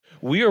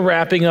We are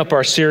wrapping up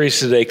our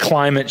series today,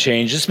 Climate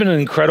Change. It's been an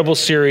incredible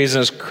series and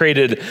has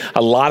created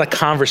a lot of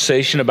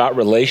conversation about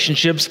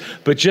relationships.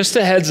 But just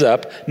a heads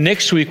up,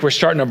 next week we're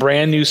starting a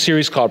brand new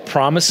series called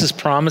Promises,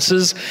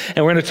 Promises. And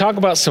we're going to talk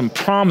about some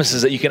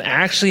promises that you can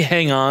actually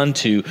hang on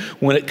to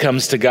when it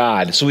comes to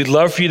God. So we'd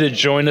love for you to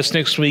join us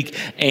next week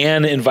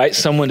and invite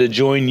someone to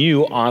join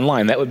you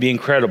online. That would be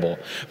incredible.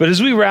 But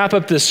as we wrap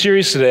up this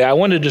series today, I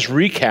want to just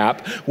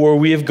recap where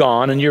we have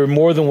gone. And you're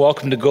more than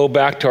welcome to go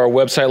back to our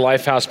website,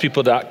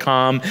 lifehousepeople.com.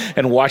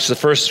 And watch the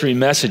first 3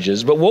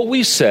 messages. But what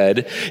we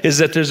said is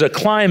that there's a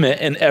climate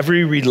in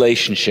every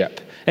relationship.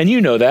 And you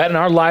know that, and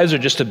our lives are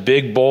just a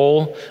big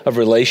bowl of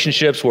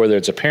relationships, whether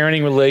it's a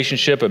parenting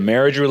relationship, a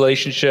marriage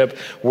relationship,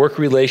 work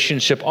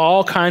relationship,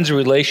 all kinds of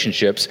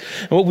relationships.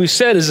 And what we've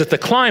said is that the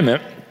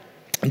climate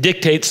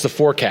dictates the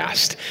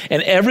forecast.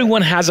 And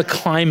everyone has a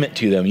climate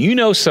to them. You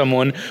know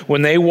someone,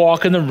 when they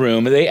walk in the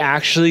room, they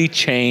actually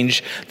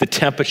change the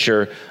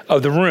temperature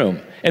of the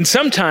room. And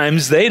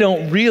sometimes they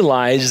don't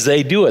realize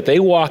they do it. They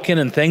walk in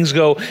and things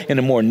go in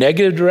a more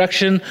negative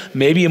direction,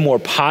 maybe a more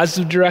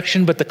positive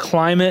direction, but the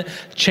climate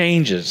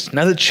changes.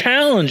 Now the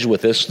challenge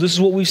with this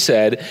is what we've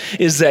said,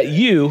 is that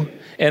you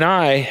and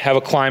I have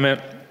a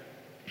climate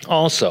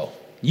also.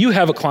 You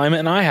have a climate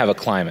and I have a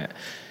climate.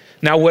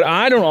 Now what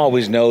I don't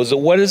always know is that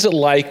what is it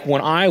like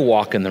when I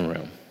walk in the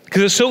room?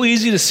 Because it's so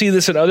easy to see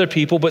this in other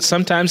people, but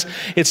sometimes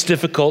it's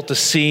difficult to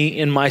see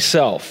in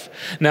myself.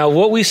 Now,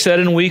 what we said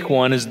in week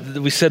 1 is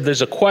we said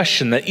there's a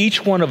question that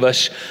each one of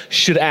us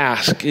should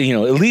ask,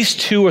 at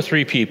least 2 or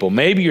 3 people,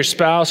 maybe your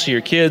spouse or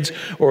your kids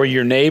or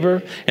your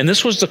neighbor. And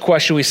this was the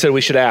question we said we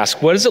should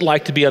ask. What is it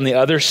like to be on the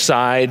other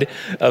side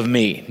of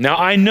me? Now,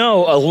 I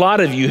know a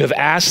lot of you have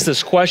asked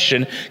this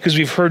question because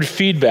we've heard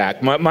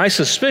feedback. My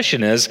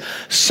suspicion is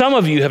some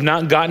of you have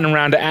not gotten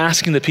around to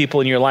asking the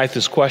people in your life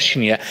this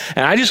question yet.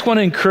 And I just want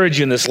to encourage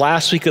you in this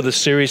last week of the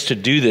series to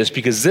do this,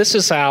 because this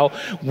is how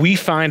we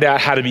find out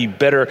how to be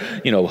better,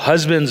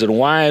 husbands and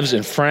wives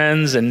and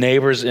friends and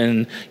neighbors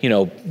and,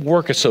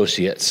 work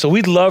associates. So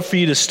we'd love for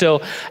you to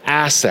still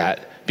ask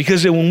that.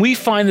 Because when we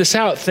find this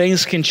out,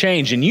 things can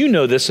change. And you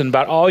know this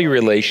about all your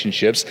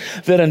relationships,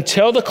 that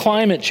until the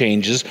climate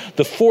changes,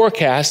 the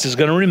forecast is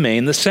going to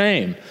remain the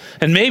same.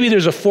 And maybe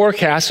there's a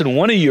forecast in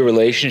one of your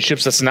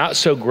relationships that's not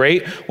so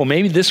great. Well,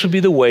 maybe this would be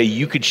the way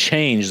you could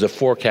change the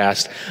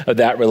forecast of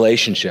that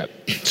relationship.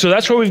 So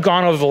that's where we've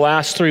gone over the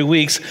last 3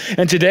 weeks.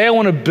 And today I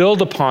want to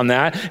build upon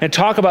that and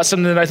talk about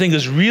something that I think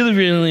is really,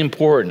 really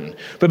important.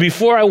 But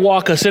before I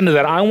walk us into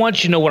that, I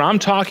want you to know what I'm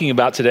talking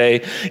about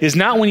today is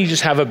not when you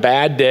just have a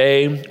bad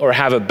day or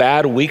have a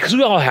bad week, because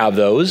we all have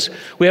those.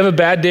 We have a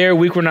bad day or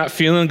week we're not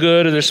feeling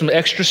good, or there's some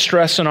extra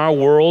stress in our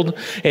world,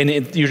 and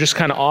you're just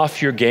kind of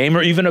off your game,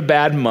 or even a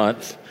bad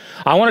month.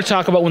 I want to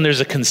talk about when there's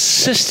a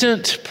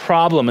consistent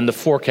problem in the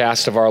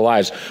forecast of our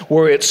lives,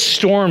 where it's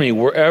stormy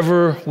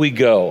wherever we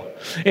go.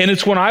 And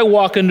it's when I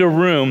walk into a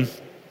room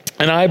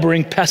and I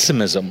bring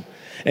pessimism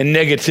and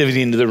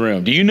negativity into the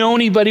room. Do you know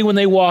anybody when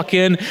they walk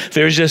in,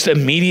 there's just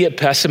immediate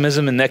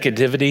pessimism and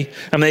negativity?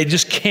 They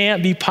just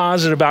can't be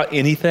positive about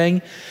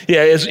anything.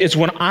 Yeah, it's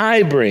when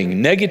I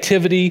bring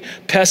negativity,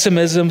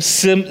 pessimism,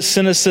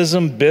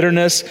 cynicism,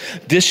 bitterness,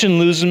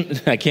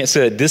 disillusionment,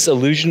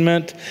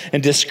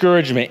 and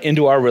discouragement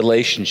into our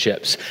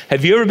relationships.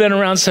 Have you ever been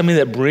around somebody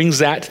that brings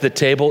that to the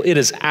table? It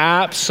is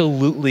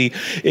absolutely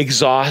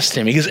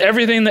exhausting, because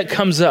everything that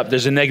comes up,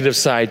 there's a negative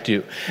side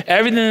to.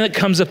 Everything that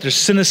comes up, there's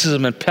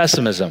cynicism and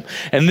pessimism.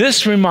 And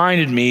this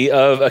reminded me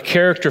of a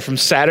character from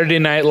Saturday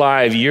Night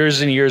Live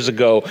years and years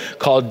ago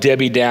called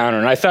Debbie Downer.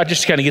 And I thought,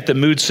 just to kind of get the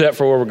mood set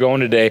for where we're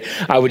going today,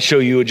 I would show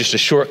you just a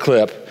short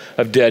clip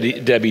of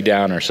Debbie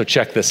Downer. So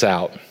check this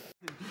out.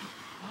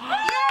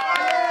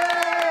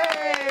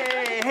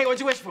 Hey, what'd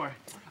you wish for?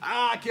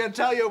 I can't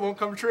tell you, it won't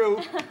come true.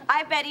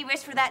 I bet he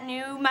wished for that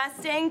new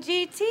Mustang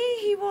GT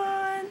he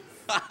wants.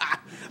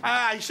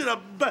 He should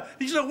have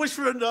wished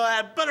for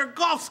better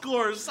golf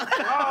scores.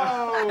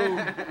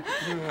 Oh.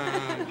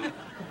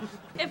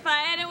 If I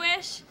had a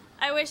wish,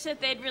 I wish that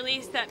they'd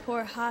release that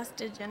poor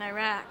hostage in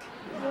Iraq.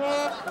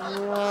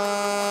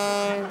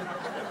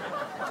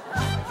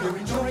 You're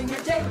enjoying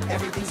your day,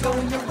 everything's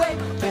going your way.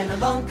 Then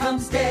along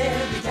comes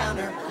Debbie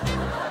Downer.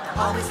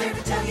 Always there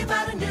to tell you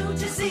about a new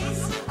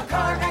disease, a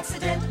car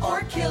accident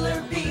or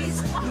killer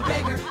bees. You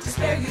beg her to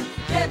spare you,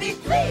 Debbie,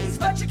 please,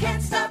 but you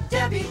can't stop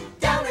Debbie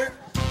Downer.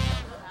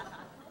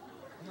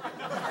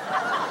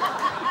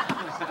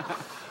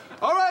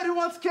 All right, who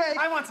wants cake?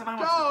 I want some. All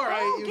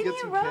right, you give get me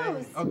some a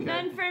rose. cake. Okay.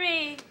 None for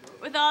me.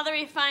 With all the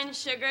refined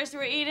sugars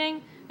we're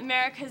eating,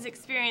 America's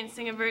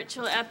experiencing a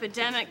virtual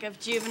epidemic of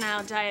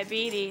juvenile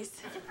diabetes.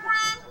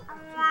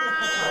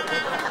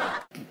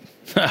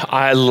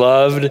 I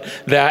loved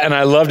that, and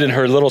I loved in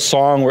her little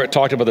song where it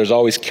talked about there's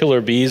always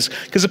killer bees,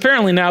 because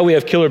apparently now we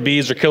have killer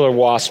bees or killer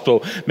wasps,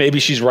 so maybe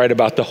she's right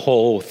about the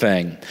whole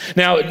thing.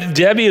 Now,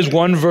 Debbie is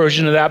one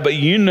version of that, but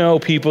you know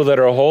people that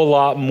are a whole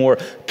lot more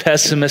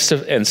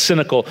pessimistic and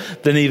cynical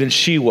than even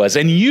she was.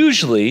 And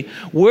usually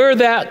where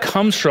that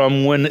comes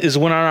from is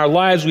when in our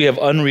lives we have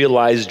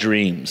unrealized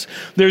dreams.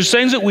 There's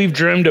things that we've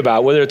dreamed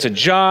about, whether it's a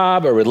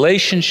job, a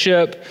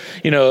relationship,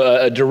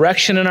 a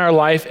direction in our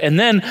life, and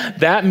then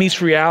that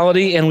meets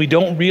reality and we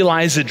don't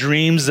realize the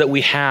dreams that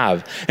we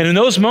have. And in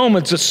those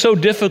moments, it's so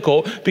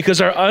difficult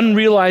because our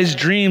unrealized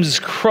dreams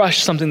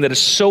crush something that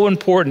is so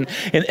important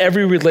in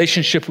every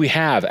relationship we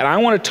have. And I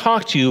want to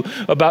talk to you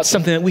about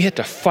something that we have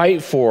to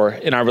fight for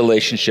in our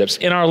relationships,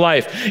 in our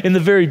life, in the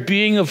very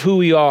being of who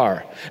we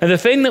are. And the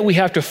thing that we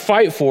have to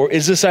fight for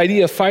is this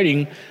idea of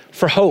fighting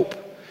for hope.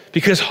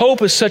 Because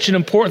hope is such an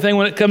important thing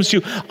when it comes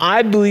to,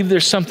 I believe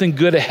there's something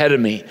good ahead of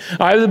me.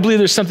 I believe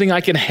there's something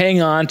I can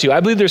hang on to. I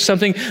believe there's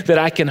something that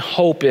I can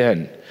hope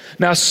in.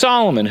 Now,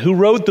 Solomon, who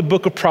wrote the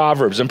book of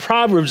Proverbs, and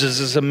Proverbs is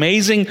this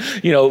amazing,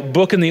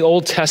 book in the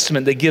Old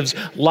Testament that gives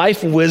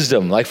life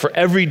wisdom, like for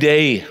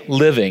everyday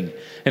living.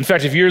 In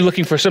fact, if you're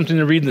looking for something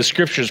to read in the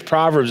scriptures,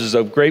 Proverbs is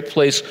a great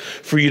place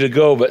for you to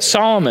go. But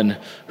Solomon,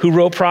 who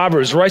wrote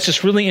Proverbs, writes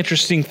this really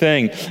interesting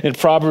thing in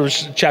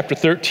Proverbs chapter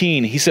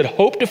 13. He said,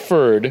 hope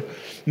deferred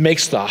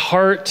makes the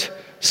heart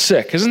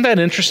sick. Isn't that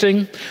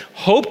interesting?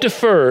 Hope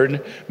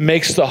deferred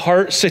makes the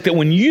heart sick. That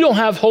when you don't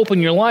have hope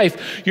in your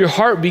life, your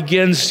heart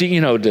begins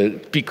to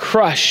be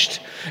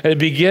crushed, and it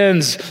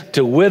begins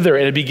to wither,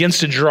 and it begins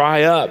to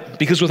dry up.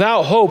 Because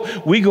without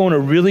hope, we go in a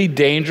really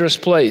dangerous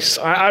place.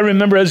 I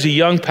remember as a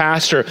young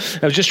pastor,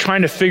 I was just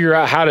trying to figure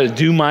out how to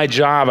do my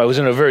job. I was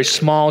in a very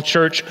small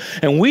church,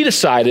 and we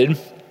decided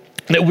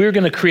that we were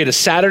going to create a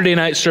Saturday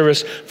night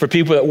service for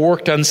people that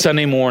worked on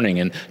Sunday morning.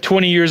 And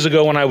 20 years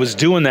ago when I was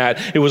doing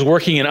that, it was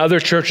working in other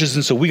churches.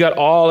 And so we got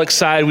all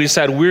excited. We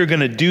decided we were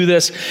going to do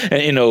this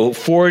and,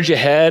 forge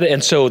ahead.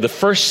 And so the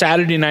first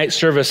Saturday night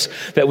service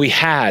that we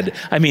had,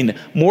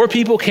 more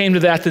people came to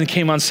that than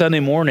came on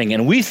Sunday morning.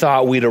 And we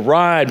thought we'd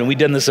arrived and we'd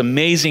done this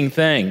amazing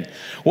thing.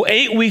 Well,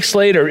 8 weeks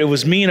later, it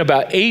was me and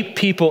about 8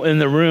 people in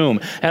the room.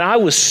 And I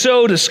was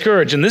so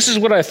discouraged. And this is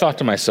what I thought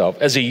to myself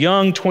as a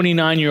young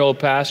 29-year-old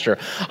pastor.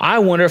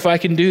 I wonder if I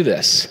can do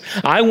this.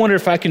 I wonder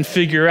if I can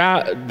figure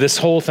out this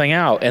whole thing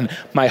out. And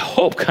my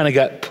hope kind of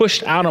got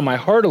pushed out of my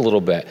heart a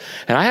little bit.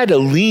 And I had to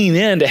lean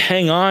in to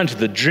hang on to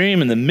the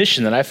dream and the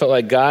mission that I felt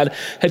like God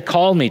had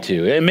called me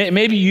to. And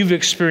maybe you've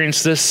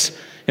experienced this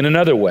in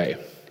another way.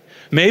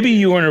 Maybe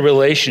you were in a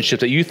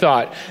relationship that you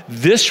thought,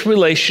 this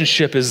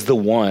relationship is the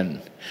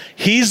one.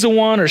 He's the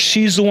one or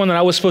she's the one that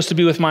I was supposed to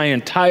be with my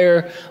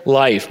entire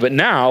life. But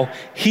now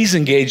he's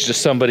engaged to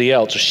somebody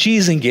else or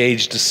she's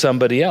engaged to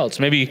somebody else.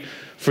 Maybe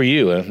for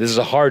you, this is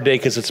a hard day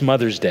because it's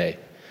Mother's Day.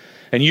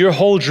 And your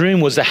whole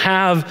dream was to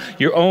have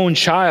your own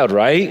child,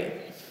 right?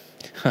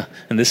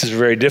 And this is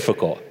very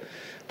difficult.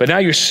 But now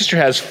your sister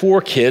has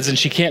 4 kids and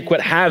she can't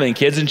quit having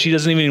kids and she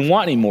doesn't even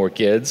want any more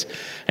kids.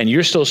 And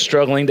you're still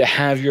struggling to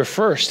have your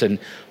first. And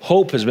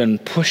hope has been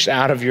pushed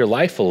out of your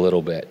life a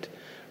little bit.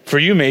 For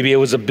you, maybe it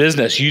was a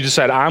business. You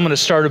decide, I'm going to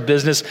start a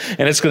business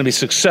and it's going to be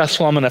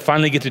successful. I'm going to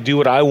finally get to do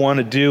what I want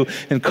to do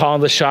and call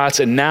the shots.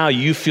 And now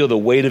you feel the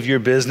weight of your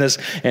business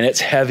and it's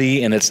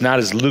heavy and it's not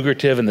as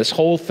lucrative. And this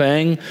whole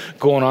thing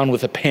going on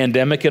with a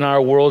pandemic in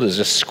our world is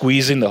just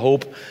squeezing the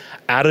hope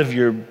out of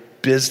your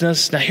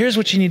business. Now, here's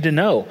what you need to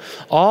know.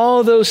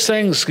 All those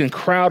things can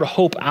crowd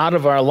hope out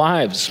of our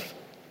lives.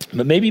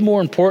 But maybe more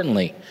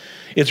importantly,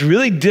 it's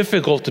really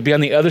difficult to be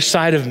on the other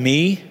side of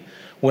me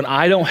when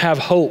I don't have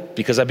hope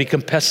because I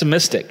become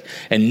pessimistic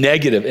and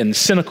negative and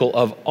cynical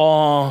of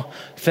all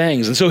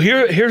things. And so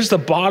here's the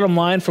bottom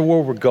line for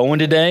where we're going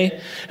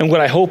today and what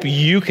I hope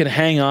you can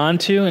hang on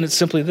to. And it's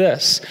simply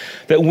this,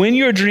 that when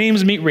your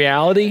dreams meet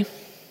reality,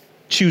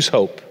 choose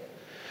hope.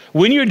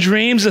 When your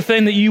dreams, the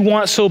thing that you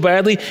want so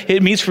badly,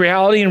 it meets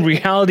reality and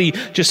reality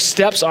just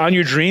steps on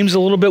your dreams a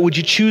little bit, would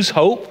you choose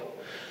hope?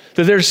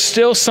 That there's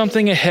still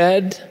something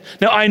ahead.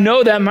 Now, I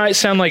know that might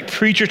sound like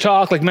preacher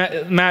talk, like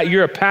Matt,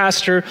 you're a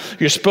pastor.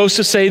 You're supposed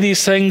to say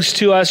these things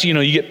to us. You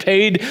get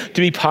paid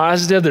to be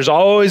positive. There's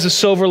always a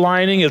silver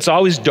lining. It's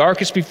always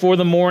darkest before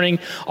the morning,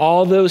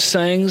 all those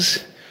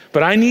things.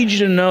 But I need you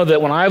to know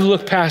that when I've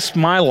looked past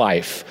my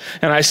life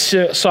and I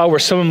saw where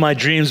some of my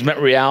dreams met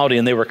reality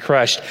and they were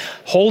crushed,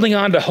 holding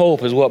on to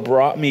hope is what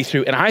brought me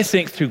through. And I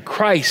think through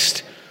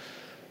Christ,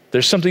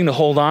 there's something to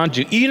hold on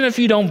to. Even if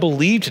you don't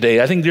believe today,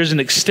 I think there's an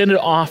extended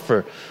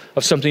offer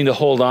of something to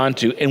hold on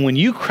to. And when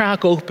you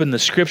crack open the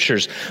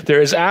scriptures,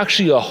 there is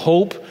actually a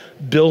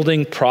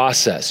hope-building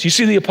process. You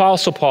see the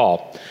Apostle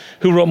Paul,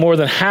 who wrote more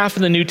than half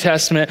of the New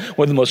Testament,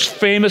 one of the most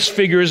famous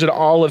figures in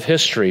all of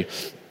history.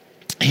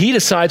 He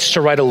decides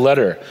to write a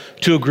letter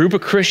to a group of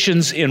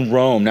Christians in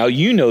Rome. Now,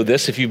 you know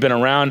this if you've been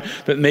around,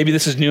 but maybe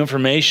this is new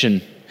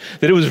information.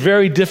 that it was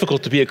very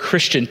difficult to be a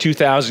Christian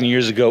 2,000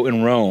 years ago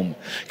in Rome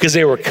because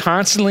they were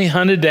constantly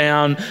hunted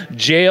down,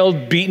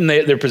 jailed, beaten,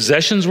 their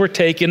possessions were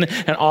taken,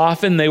 and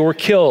often they were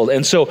killed.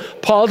 And so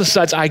Paul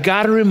decides, I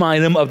got to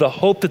remind them of the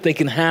hope that they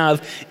can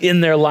have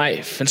in their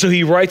life. And so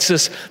he writes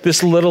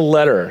this little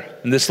letter,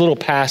 in this little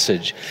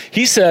passage.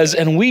 He says,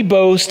 and we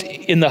boast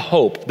in the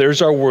hope,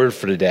 there's our word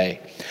for today,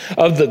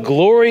 of the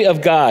glory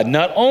of God.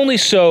 Not only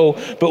so,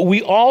 but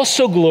we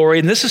also glory,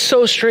 and this is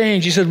so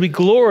strange, he said, we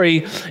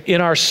glory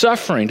in our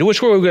suffering. To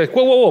which we're like,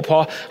 whoa,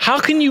 Paul, how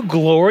can you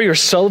glory or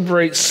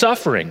celebrate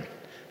suffering?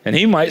 And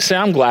he might say,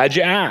 I'm glad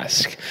you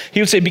asked.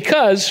 He would say,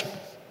 because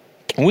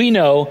we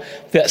know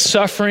that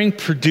suffering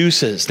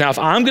produces. Now, if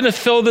I'm going to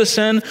fill this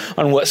in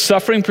on what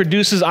suffering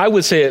produces, I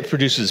would say it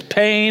produces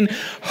pain,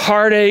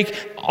 heartache,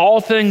 all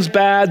things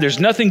bad. There's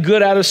nothing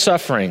good out of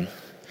suffering.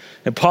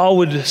 And Paul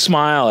would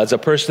smile as a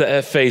person that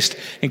had faced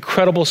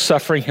incredible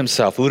suffering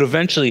himself, who would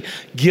eventually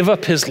give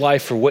up his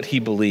life for what he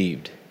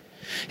believed.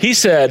 He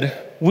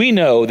said, we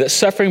know that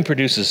suffering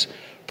produces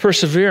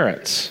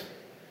perseverance,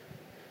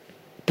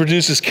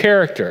 produces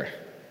character,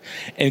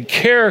 and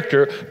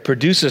character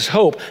produces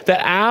hope.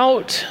 That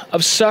out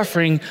of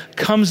suffering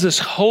comes this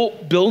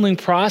hope-building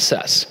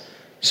process.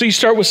 So you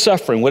start with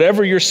suffering,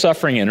 whatever you're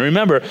suffering in.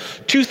 Remember,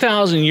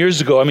 2,000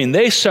 years ago,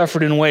 they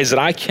suffered in ways that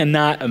I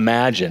cannot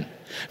imagine.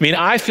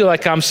 I feel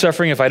like I'm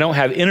suffering if I don't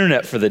have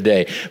internet for the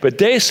day, but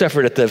they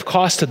suffered at the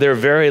cost of their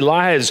very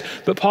lives.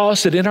 But Paul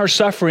said, in our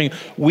suffering,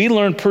 we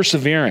learn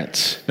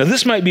perseverance. Now,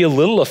 this might be a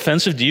little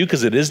offensive to you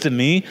because it is to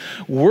me.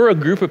 We're a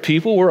group of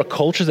people, we're a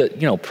culture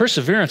that,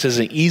 perseverance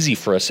isn't easy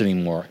for us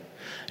anymore.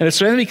 And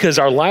it's mainly because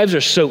our lives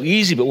are so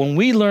easy, but when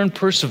we learn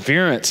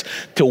perseverance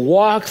to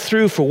walk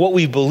through for what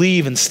we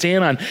believe and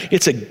stand on,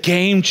 it's a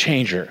game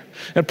changer.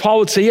 And Paul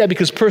would say,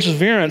 because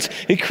perseverance,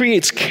 it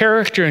creates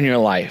character in your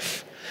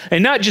life.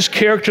 And not just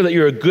character that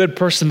you're a good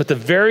person, but the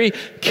very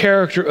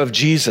character of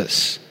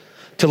Jesus.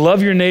 To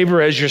love your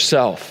neighbor as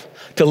yourself.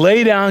 To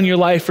lay down your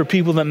life for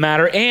people that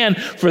matter and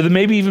for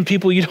maybe even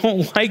people you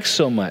don't like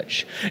so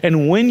much.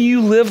 And when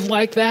you live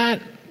like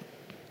that,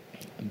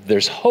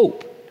 there's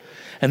hope.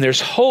 And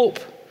there's hope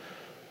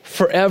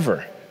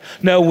forever.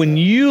 Now, when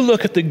you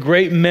look at the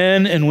great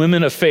men and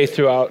women of faith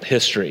throughout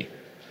history,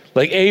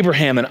 like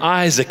Abraham and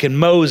Isaac and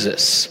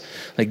Moses,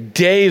 like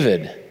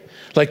David,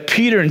 like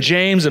Peter and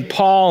James and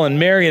Paul and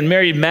Mary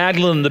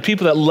Magdalene, and the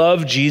people that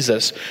love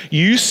Jesus,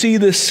 you see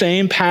the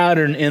same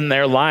pattern in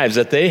their lives,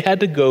 that they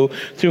had to go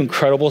through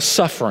incredible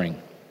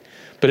suffering.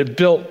 But it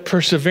built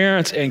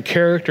perseverance and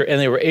character, and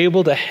they were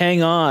able to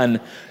hang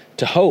on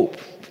to hope.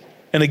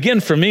 And again,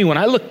 for me, when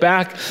I look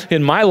back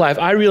in my life,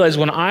 I realize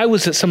when I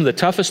was at some of the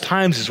toughest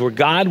times is where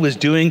God was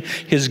doing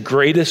his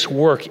greatest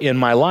work in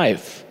my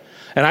life.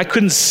 And I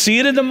couldn't see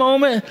it in the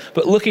moment,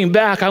 but looking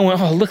back, I went,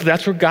 oh, look,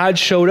 that's where God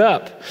showed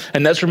up.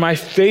 And that's where my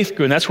faith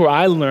grew. And that's where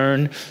I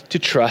learned to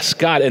trust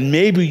God. And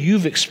maybe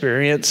you've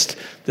experienced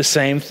the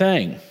same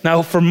thing.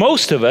 Now, for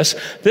most of us,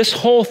 this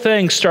whole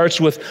thing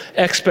starts with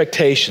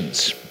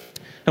expectations.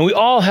 And we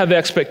all have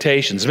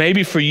expectations.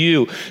 Maybe for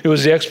you, it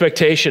was the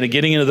expectation of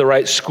getting into the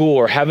right school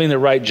or having the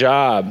right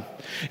job.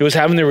 It was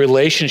having the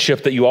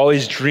relationship that you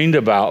always dreamed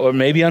about. Or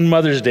maybe on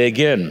Mother's Day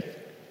again,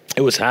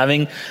 it was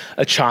having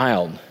a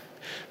child.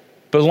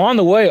 But along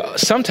the way,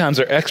 sometimes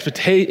our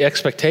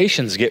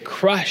expectations get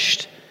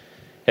crushed.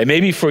 And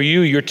maybe for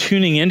you, you're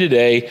tuning in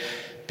today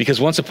because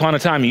once upon a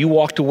time you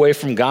walked away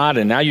from God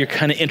and now you're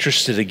kind of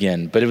interested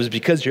again. But it was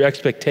because your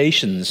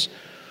expectations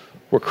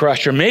were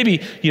crushed. Or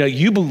maybe,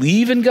 you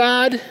believe in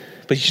God,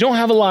 but you don't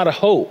have a lot of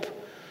hope.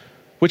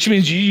 Which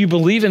means you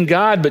believe in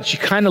God, but you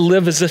kind of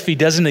live as if he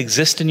doesn't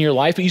exist in your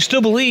life, but you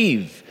still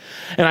believe.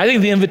 And I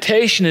think the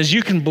invitation is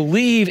you can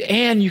believe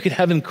and you can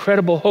have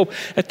incredible hope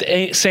at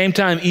the same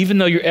time, even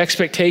though your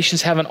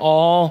expectations haven't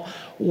all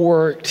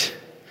worked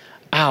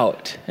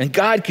out. And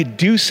God could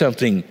do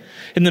something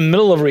in the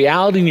middle of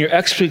reality and your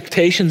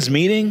expectations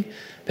meeting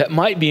that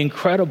might be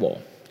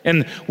incredible.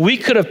 And we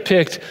could have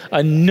picked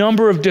a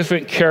number of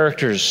different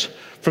characters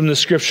from the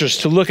scriptures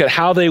to look at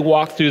how they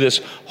walked through this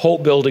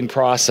hope-building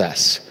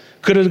process.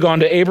 Could have gone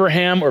to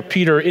Abraham or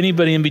Peter or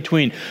anybody in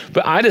between.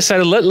 But I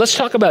decided, let's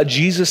talk about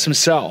Jesus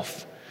himself.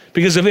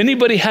 Because if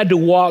anybody had to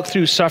walk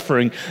through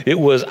suffering, it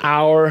was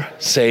our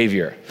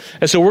Savior.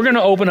 And so we're going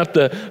to open up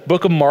the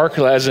book of Mark,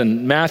 as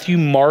in Matthew,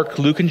 Mark,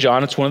 Luke, and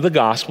John. It's one of the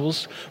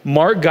Gospels.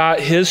 Mark got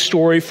his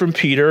story from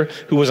Peter,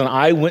 who was an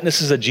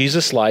eyewitness of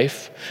Jesus'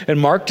 life. And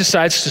Mark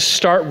decides to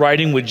start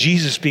writing with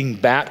Jesus being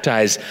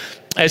baptized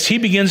as he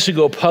begins to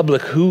go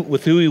public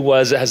with who he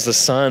was as the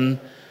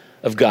Son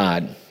of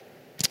God.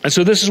 And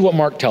so this is what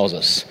Mark tells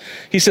us.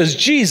 He says,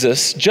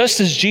 just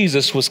as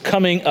Jesus was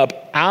coming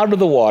up out of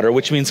the water,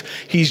 which means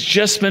he's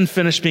just been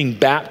finished being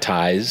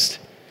baptized,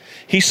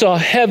 he saw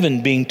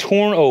heaven being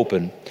torn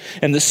open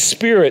and the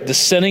Spirit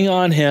descending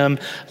on him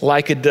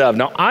like a dove.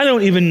 Now, I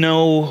don't even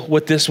know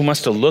what this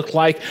must have looked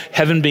like,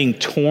 heaven being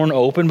torn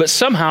open, but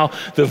somehow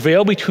the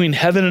veil between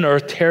heaven and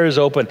earth tears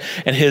open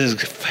and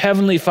his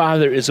heavenly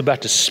Father is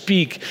about to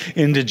speak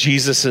into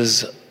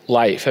Jesus's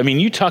life. I mean,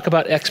 you talk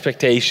about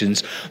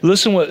expectations.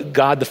 Listen what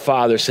God the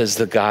Father says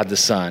to God the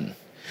Son.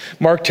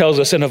 Mark tells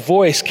us, and a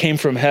voice came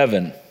from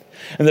heaven.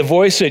 And the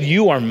voice said,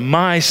 "You are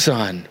my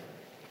Son,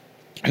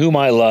 whom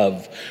I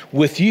love.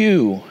 With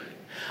you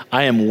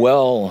I am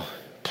well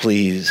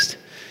pleased."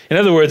 In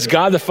other words,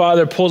 God the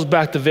Father pulls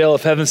back the veil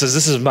of heaven and says,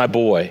 "This is my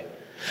boy.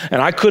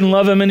 And I couldn't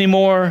love him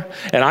anymore,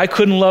 and I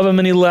couldn't love him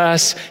any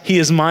less. He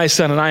is my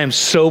Son, and I am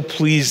so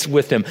pleased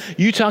with him."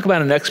 You talk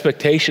about an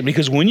expectation,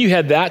 because when you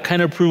had that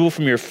kind of approval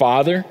from your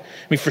father,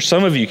 I mean, for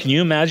some of you, can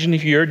you imagine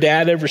if your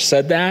dad ever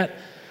said that?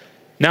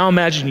 Now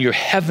imagine your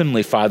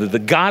heavenly Father, the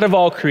God of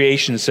all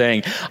creation,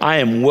 saying, "I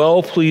am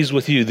well pleased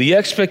with you." The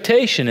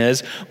expectation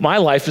is my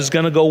life is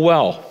going to go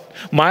well.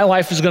 My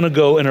life is going to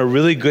go in a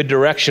really good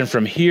direction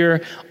from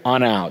here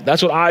on out.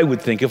 That's what I would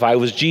think if I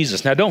was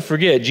Jesus. Now, don't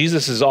forget,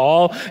 Jesus is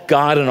all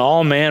God and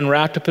all man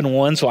wrapped up in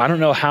one, so I don't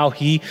know how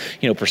he,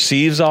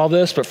 perceives all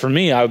this, but for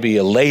me, I would be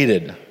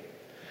elated.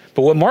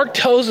 But what Mark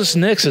tells us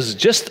next is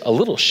just a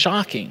little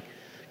shocking,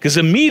 because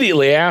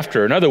immediately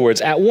after, in other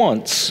words, at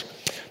once,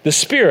 the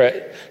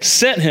Spirit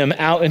sent him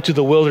out into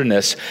the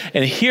wilderness.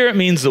 And here it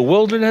means the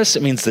wilderness,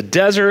 it means the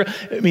desert,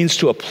 it means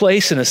to a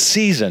place and a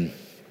season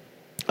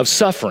of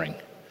suffering.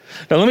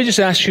 Now, let me just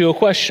ask you a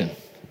question.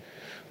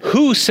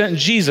 Who sent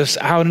Jesus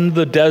out into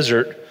the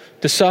desert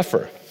to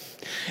suffer?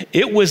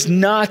 It was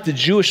not the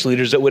Jewish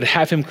leaders that would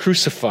have him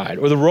crucified,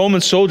 or the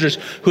Roman soldiers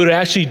who would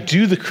actually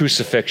do the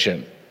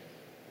crucifixion.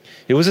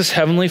 It was his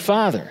heavenly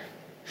Father.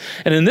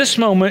 And in this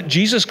moment,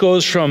 Jesus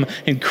goes from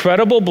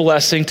incredible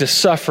blessing to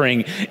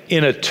suffering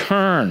in a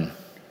turn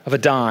of a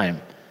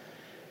dime.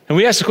 And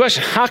we ask the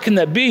question, how can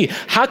that be?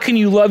 How can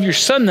you love your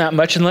Son that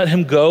much and let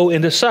him go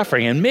into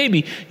suffering? And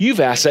maybe you've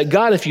asked that,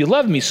 God, if you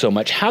love me so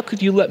much, how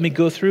could you let me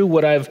go through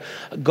what I've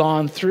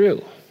gone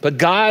through? But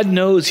God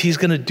knows he's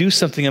going to do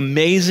something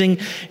amazing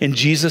in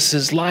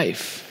Jesus'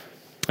 life.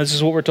 This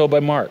is what we're told by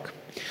Mark.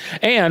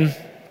 And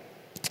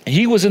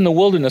he was in the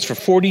wilderness for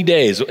 40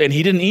 days, and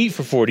he didn't eat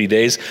for 40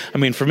 days. I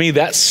mean, for me,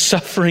 that's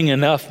suffering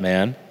enough,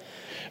 man.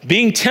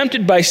 Being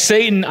tempted by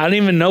Satan, I don't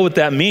even know what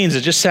that means.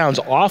 It just sounds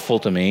awful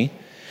to me.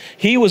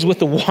 He was with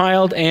the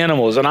wild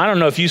animals. And I don't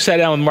know if you sat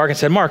down with Mark and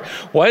said, "Mark,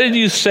 why did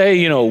you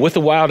say, with the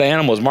wild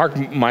animals?" Mark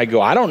might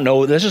go, "I don't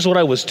know. This is what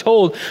I was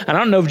told." And I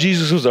don't know if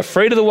Jesus was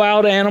afraid of the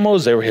wild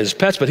animals. They were his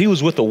pets, but he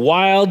was with the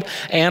wild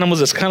animals.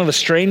 It's kind of a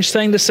strange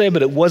thing to say,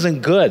 but it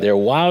wasn't good. There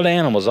were wild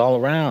animals all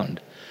around.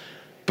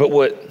 But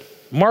what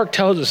Mark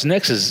tells us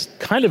next is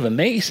kind of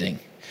amazing.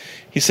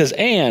 He says,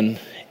 "And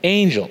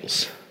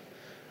angels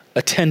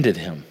attended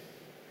him."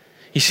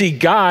 You see,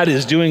 God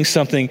is doing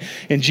something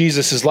in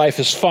Jesus' life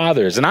as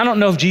fathers. And I don't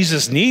know if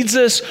Jesus needs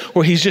this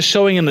or he's just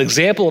showing an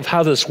example of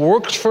how this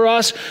works for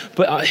us,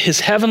 but his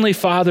heavenly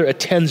Father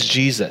attends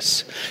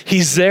Jesus.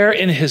 He's there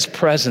in his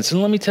presence.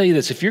 And let me tell you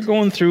this, if you're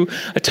going through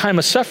a time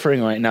of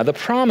suffering right now, the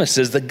promise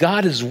is that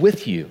God is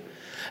with you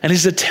and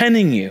he's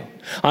attending you.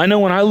 I know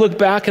when I look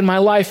back in my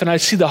life and I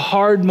see the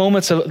hard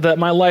moments that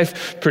my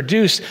life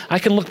produced, I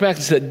can look back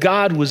and say that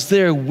God was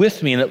there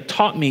with me, and it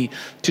taught me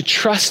to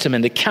trust him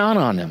and to count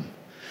on him.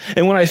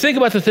 And when I think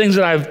about the things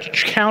that I've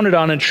counted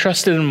on and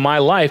trusted in my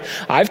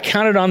life, I've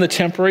counted on the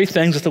temporary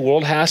things that the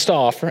world has to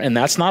offer, and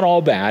that's not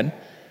all bad.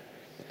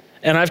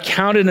 And I've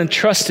counted and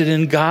trusted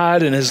in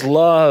God and his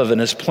love and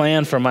his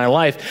plan for my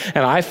life,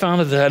 and I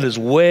found that is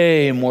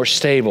way more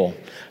stable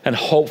and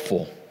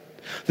hopeful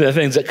than the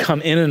things that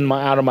come in and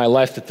out of my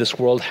life that this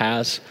world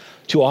has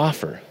to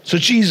offer. So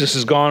Jesus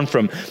has gone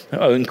from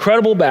an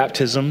incredible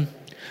baptism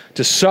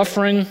to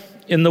suffering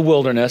in the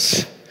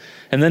wilderness,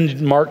 and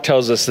then Mark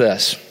tells us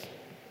this.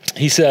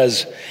 He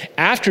says,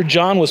 after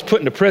John was put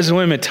into prison,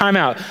 wait a minute, time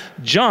out.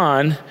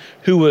 John,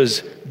 who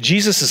was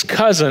Jesus'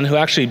 cousin, who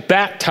actually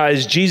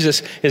baptized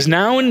Jesus, is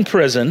now in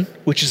prison,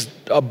 which is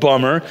a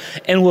bummer,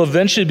 and will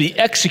eventually be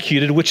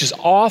executed, which is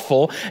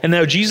awful. And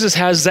now Jesus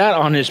has that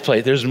on his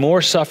plate. There's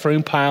more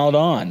suffering piled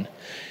on.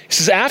 He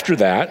says, after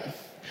that,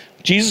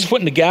 Jesus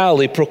went into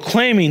Galilee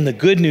proclaiming the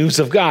good news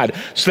of God.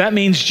 So that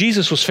means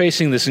Jesus was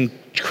facing this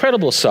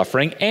incredible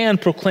suffering and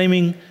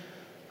proclaiming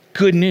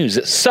good news,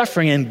 that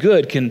suffering and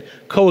good can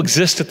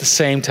coexist at the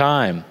same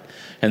time.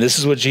 And this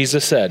is what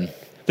Jesus said.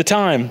 The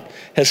time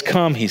has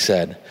come, he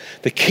said.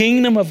 The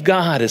kingdom of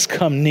God has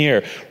come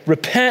near.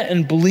 Repent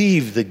and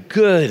believe the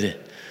good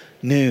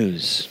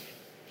news.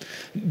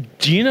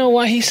 Do you know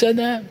why he said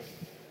that?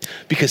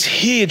 Because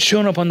he had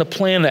shown up on the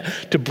planet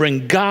to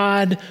bring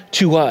God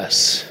to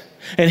us.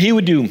 And he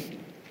would do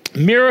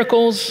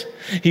miracles.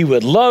 He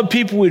would love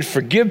people, he would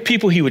forgive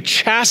people, he would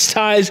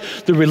chastise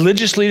the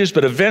religious leaders,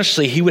 but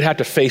eventually he would have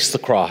to face the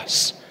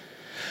cross.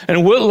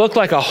 And what looked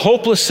like a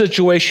hopeless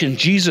situation,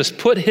 Jesus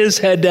put his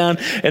head down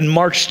and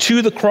marched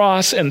to the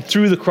cross and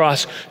through the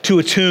cross to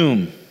a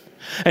tomb.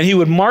 And he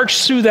would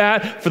march through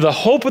that for the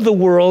hope of the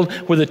world,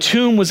 where the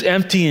tomb was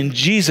empty and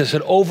Jesus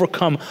had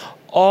overcome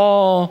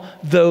all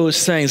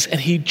those things. And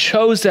he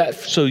chose that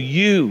so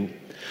you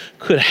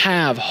could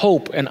have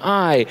hope and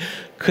I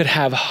could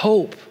have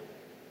hope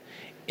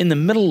in the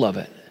middle of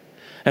it.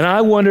 And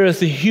I wonder if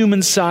the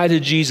human side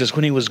of Jesus,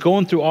 when he was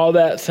going through all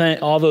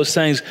those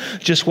things,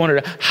 just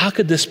wondered, how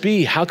could this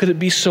be? How could it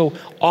be so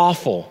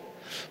awful?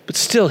 But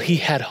still, he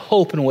had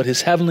hope in what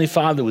his heavenly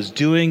Father was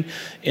doing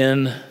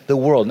in the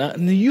world. Now,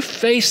 you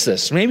face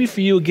this. Maybe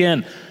for you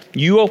again,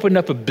 you opened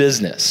up a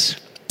business.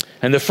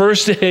 And the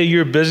first day of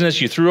your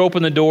business, you threw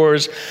open the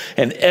doors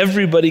and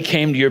everybody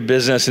came to your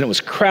business and it was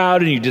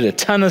crowded and you did a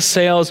ton of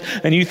sales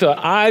and you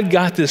thought, I've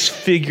got this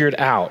figured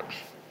out.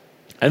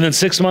 And then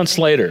 6 months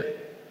later,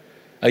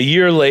 a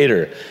year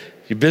later,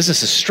 your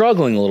business is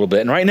struggling a little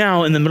bit. And right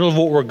now, in the middle of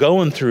what we're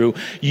going through,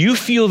 you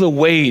feel the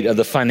weight of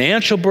the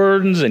financial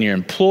burdens and your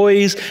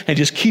employees and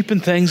just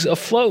keeping things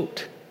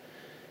afloat.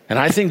 And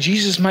I think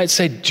Jesus might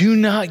say, do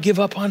not give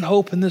up on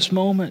hope in this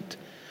moment.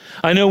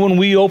 I know when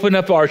we opened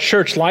up our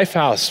church,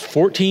 Lifehouse,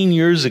 14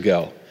 years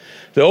ago,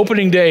 the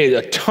opening day,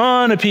 a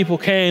ton of people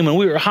came and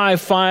we were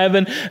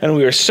high-fiving and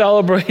we were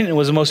celebrating. It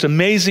was the most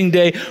amazing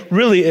day,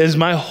 really, as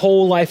my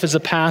whole life as a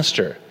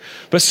pastor.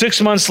 But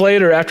 6 months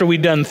later, after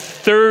we'd done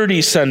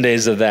 30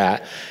 Sundays of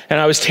that, and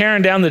I was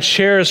tearing down the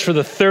chairs for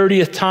the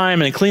 30th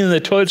time and cleaning the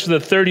toilets for the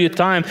 30th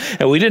time,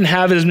 and we didn't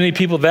have as many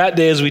people that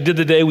day as we did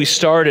the day we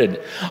started,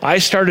 I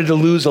started to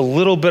lose a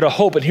little bit of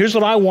hope. And here's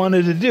what I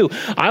wanted to do.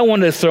 I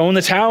wanted to throw in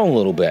the towel a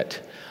little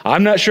bit.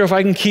 I'm not sure if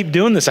I can keep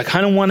doing this. I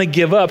kind of want to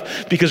give up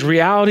because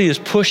reality is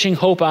pushing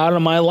hope out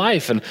of my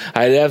life. And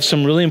I have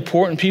some really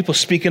important people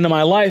speak into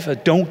my life.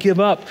 Don't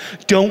give up.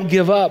 Don't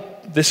give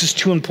up. This is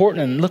too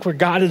important. And look where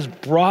God has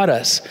brought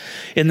us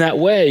in that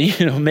way.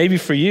 Maybe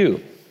for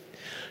you,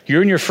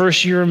 you're in your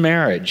first year of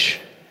marriage.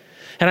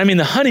 And I mean,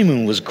 the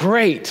honeymoon was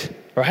great,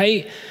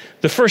 right?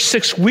 The first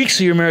 6 weeks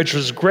of your marriage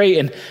was great.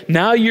 And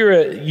now you're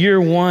at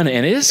year one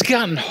and it's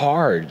gotten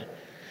hard.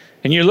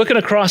 And you're looking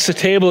across the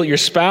table at your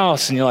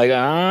spouse and you're like,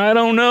 I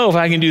don't know if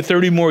I can do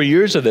 30 more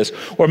years of this.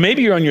 Or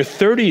maybe you're on your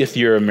 30th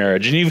year of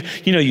marriage and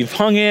you've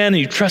hung in and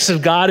you've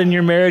trusted God in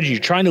your marriage. You're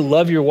trying to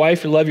love your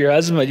wife, you love your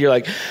husband, but you're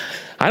like,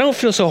 I don't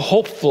feel so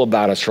hopeful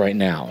about us right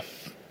now.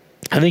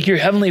 I think your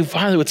heavenly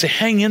Father would say,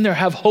 hang in there,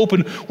 have hope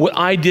in what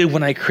I did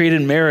when I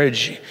created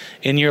marriage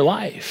in your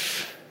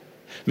life.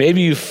 Maybe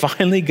you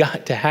finally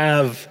got to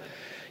have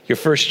your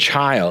first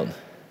child.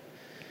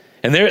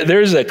 And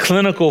there's a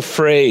clinical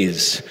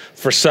phrase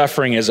for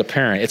suffering as a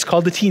parent. It's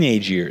called the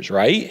teenage years,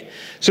 right?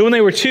 So when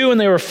they were 2 and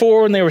they were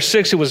 4 and they were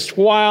 6, it was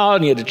wild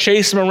and you had to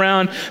chase them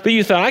around. But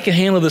you thought, I can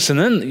handle this. And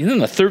then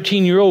a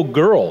 13-year-old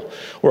girl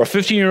or a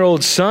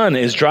 15-year-old son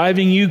is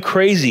driving you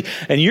crazy.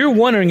 And you're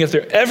wondering if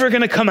they're ever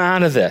going to come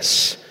out of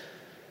this.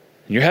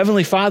 And your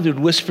heavenly Father would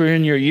whisper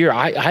in your ear,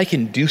 I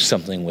can do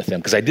something with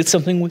them because I did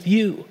something with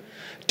you.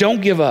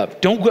 Don't give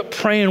up. Don't quit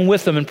praying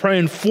with them and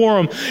praying for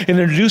them and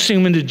introducing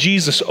them into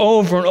Jesus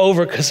over and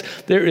over because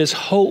there is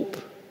hope.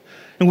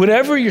 And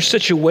whatever your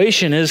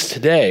situation is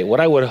today, what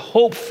I would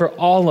hope for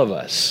all of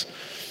us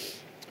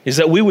is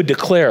that we would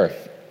declare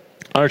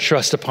our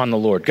trust upon the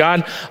Lord.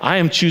 God, I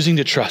am choosing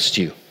to trust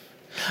you.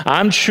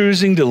 I'm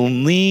choosing to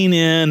lean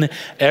in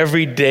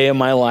every day of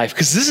my life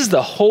because this is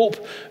the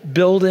hope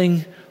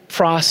building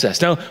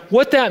process. Now,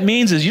 what that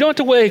means is you don't have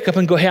to wake up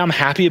and go, hey, I'm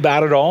happy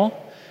about it all.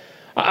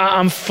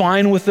 I'm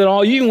fine with it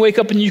all. You can wake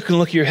up and you can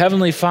look your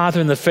heavenly Father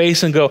in the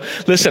face and go,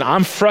 listen,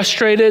 I'm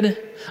frustrated.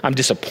 I'm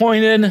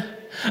disappointed.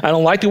 I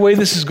don't like the way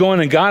this is going.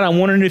 And God, I'm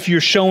wondering if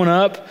you're showing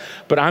up,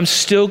 but I'm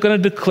still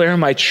going to declare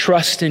my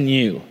trust in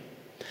you.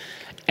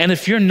 And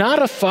if you're not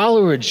a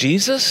follower of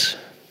Jesus,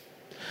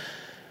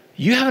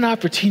 you have an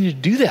opportunity to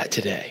do that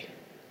today.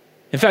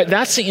 In fact,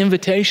 that's the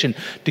invitation.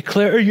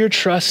 Declare your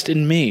trust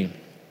in me,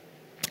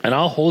 and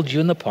I'll hold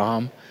you in the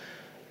palm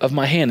of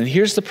my hand. And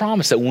here's the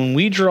promise that when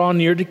we draw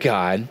near to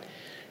God,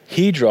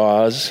 he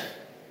draws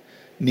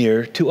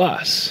near to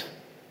us.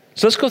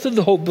 So let's go through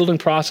the hope building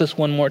process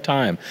one more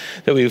time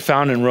that we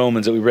found in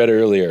Romans that we read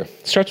earlier.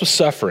 It starts with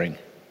suffering.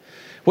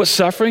 What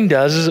suffering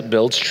does is it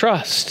builds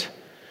trust.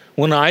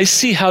 When I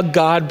see how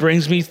God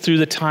brings me through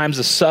the times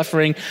of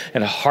suffering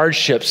and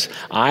hardships,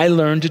 I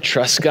learn to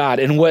trust God.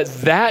 And what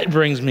that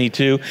brings me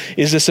to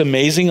is this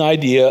amazing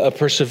idea of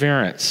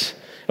perseverance.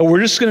 And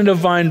we're just going to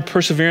define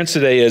perseverance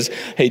today as,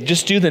 hey,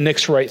 just do the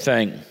next right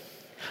thing.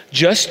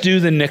 Just do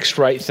the next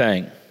right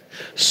thing.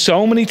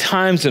 So many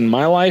times in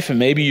my life and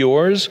maybe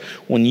yours,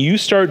 when you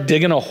start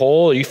digging a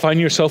hole or you find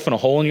yourself in a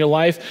hole in your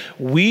life,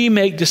 we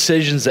make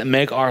decisions that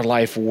make our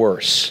life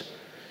worse.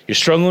 You're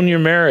struggling in your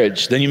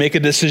marriage, then you make a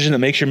decision that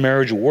makes your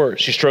marriage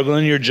worse. You're struggling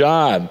in your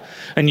job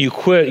and you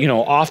quit,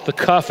 off the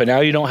cuff, and now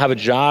you don't have a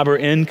job or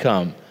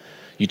income.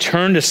 You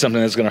turn to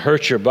something that's going to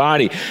hurt your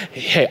body.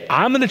 Hey,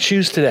 I'm going to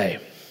choose today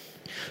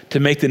to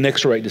make the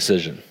next right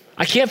decision.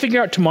 I can't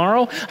figure out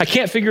tomorrow. I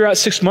can't figure out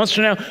 6 months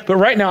from now. But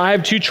right now I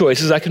have two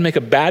choices. I can make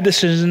a bad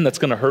decision that's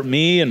going to hurt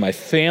me and my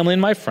family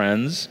and my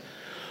friends,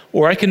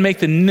 or I can make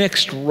the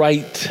next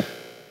right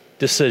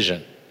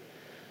decision.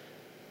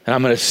 And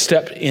I'm going to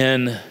step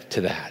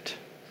into that.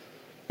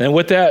 And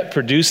what that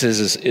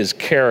produces is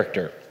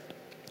character.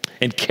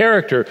 And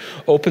character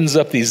opens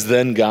up these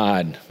then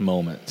God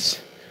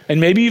moments. And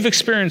maybe you've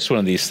experienced one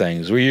of these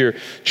things where you're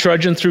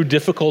trudging through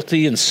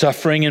difficulty and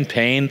suffering and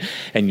pain,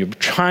 and you're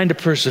trying to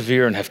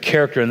persevere and have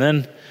character, and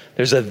then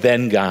There's a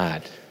then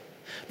God.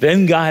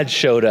 Then God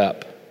showed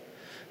up.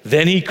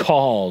 Then he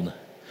called.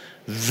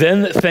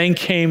 Then the thing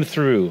came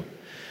through.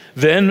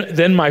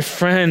 Then my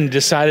friend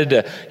decided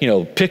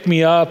to, pick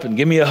me up and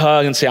give me a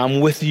hug and say, I'm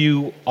with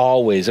you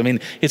always. I mean,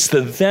 it's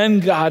the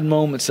then God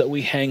moments that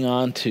we hang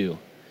on to.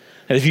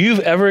 And if you've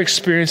ever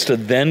experienced a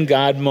then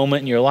God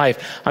moment in your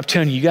life, I'm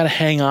telling you, you got to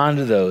hang on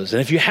to those. And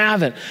if you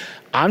haven't,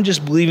 I'm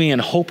just believing and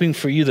hoping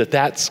for you that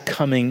that's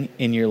coming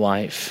in your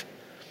life.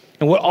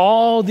 And what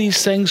all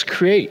these things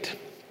create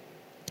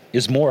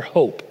is more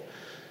hope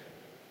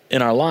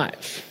in our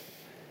life.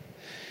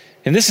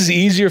 And this is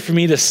easier for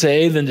me to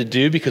say than to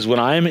do, because when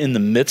I'm in the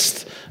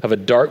midst of a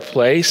dark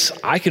place,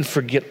 I can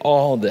forget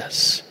all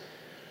this.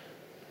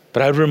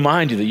 But I would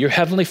remind you that your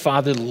Heavenly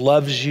Father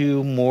loves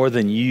you more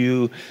than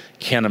you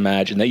can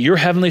imagine. That your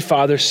Heavenly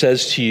Father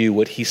says to you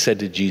what he said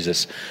to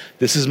Jesus: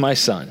 this is my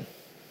son.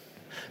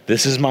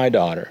 This is my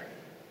daughter,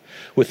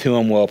 with whom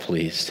I'm well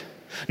pleased.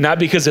 Not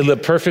because they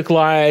live perfect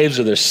lives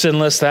or they're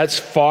sinless. That's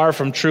far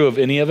from true of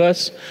any of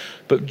us.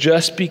 But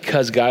just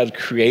because God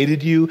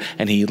created you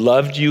and he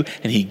loved you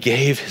and he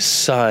gave his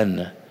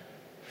son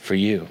for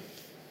you.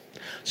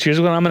 So here's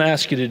what I'm going to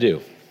ask you to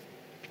do.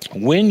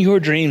 When your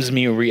dreams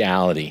meet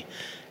reality,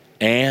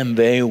 and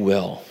they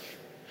will,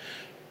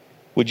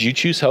 would you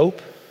choose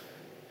hope?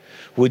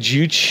 Would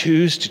you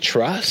choose to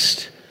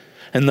trust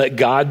and let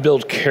God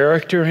build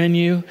character in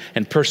you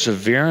and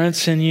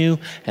perseverance in you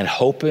and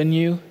hope in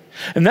you?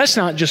 And that's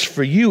not just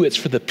for you, it's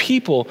for the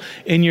people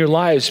in your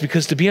lives,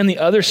 because to be on the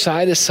other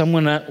side of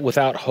someone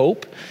without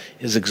hope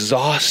is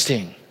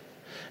exhausting.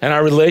 And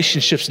our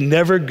relationships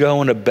never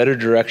go in a better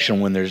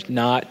direction when there's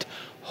not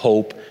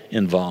hope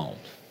involved.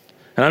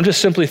 And I'm just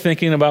simply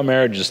thinking about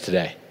marriages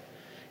today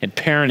and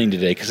parenting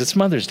today, because it's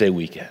Mother's Day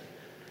weekend.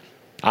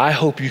 I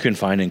hope you can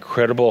find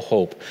incredible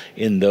hope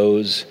in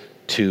those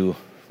two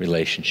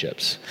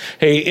relationships.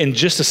 Hey, in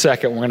just a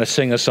second, we're going to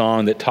sing a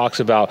song that talks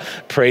about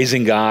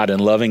praising God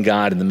and loving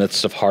God in the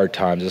midst of hard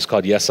times. It's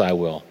called Yes, I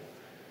Will.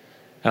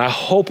 And I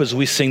hope as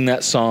we sing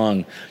that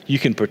song, you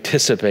can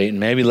participate and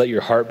maybe let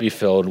your heart be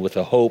filled with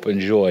the hope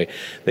and joy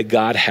that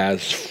God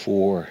has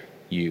for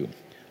you.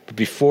 But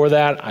before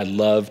that, I'd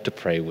love to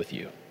pray with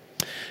you.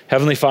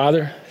 Heavenly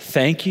Father,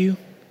 thank you.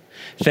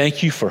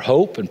 Thank you for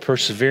hope and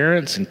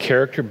perseverance and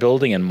character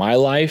building in my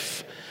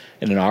life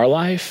and in our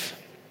life.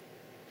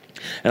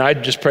 And I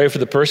just pray for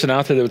the person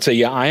out there that would say,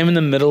 yeah, I am in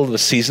the middle of the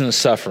season of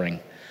suffering.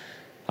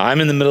 I'm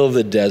in the middle of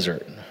the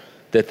desert,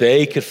 that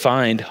they could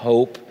find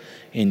hope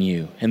in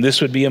you. And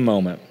this would be a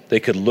moment they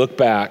could look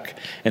back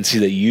and see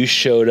that you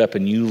showed up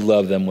and you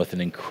love them with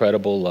an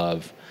incredible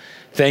love.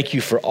 Thank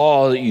you for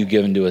all that you've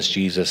given to us,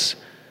 Jesus.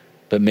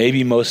 But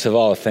maybe most of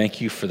all,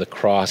 thank you for the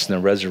cross and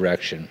the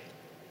resurrection.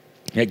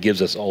 It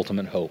gives us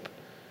ultimate hope.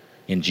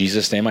 In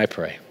Jesus' name I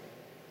pray.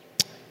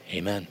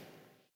 Amen.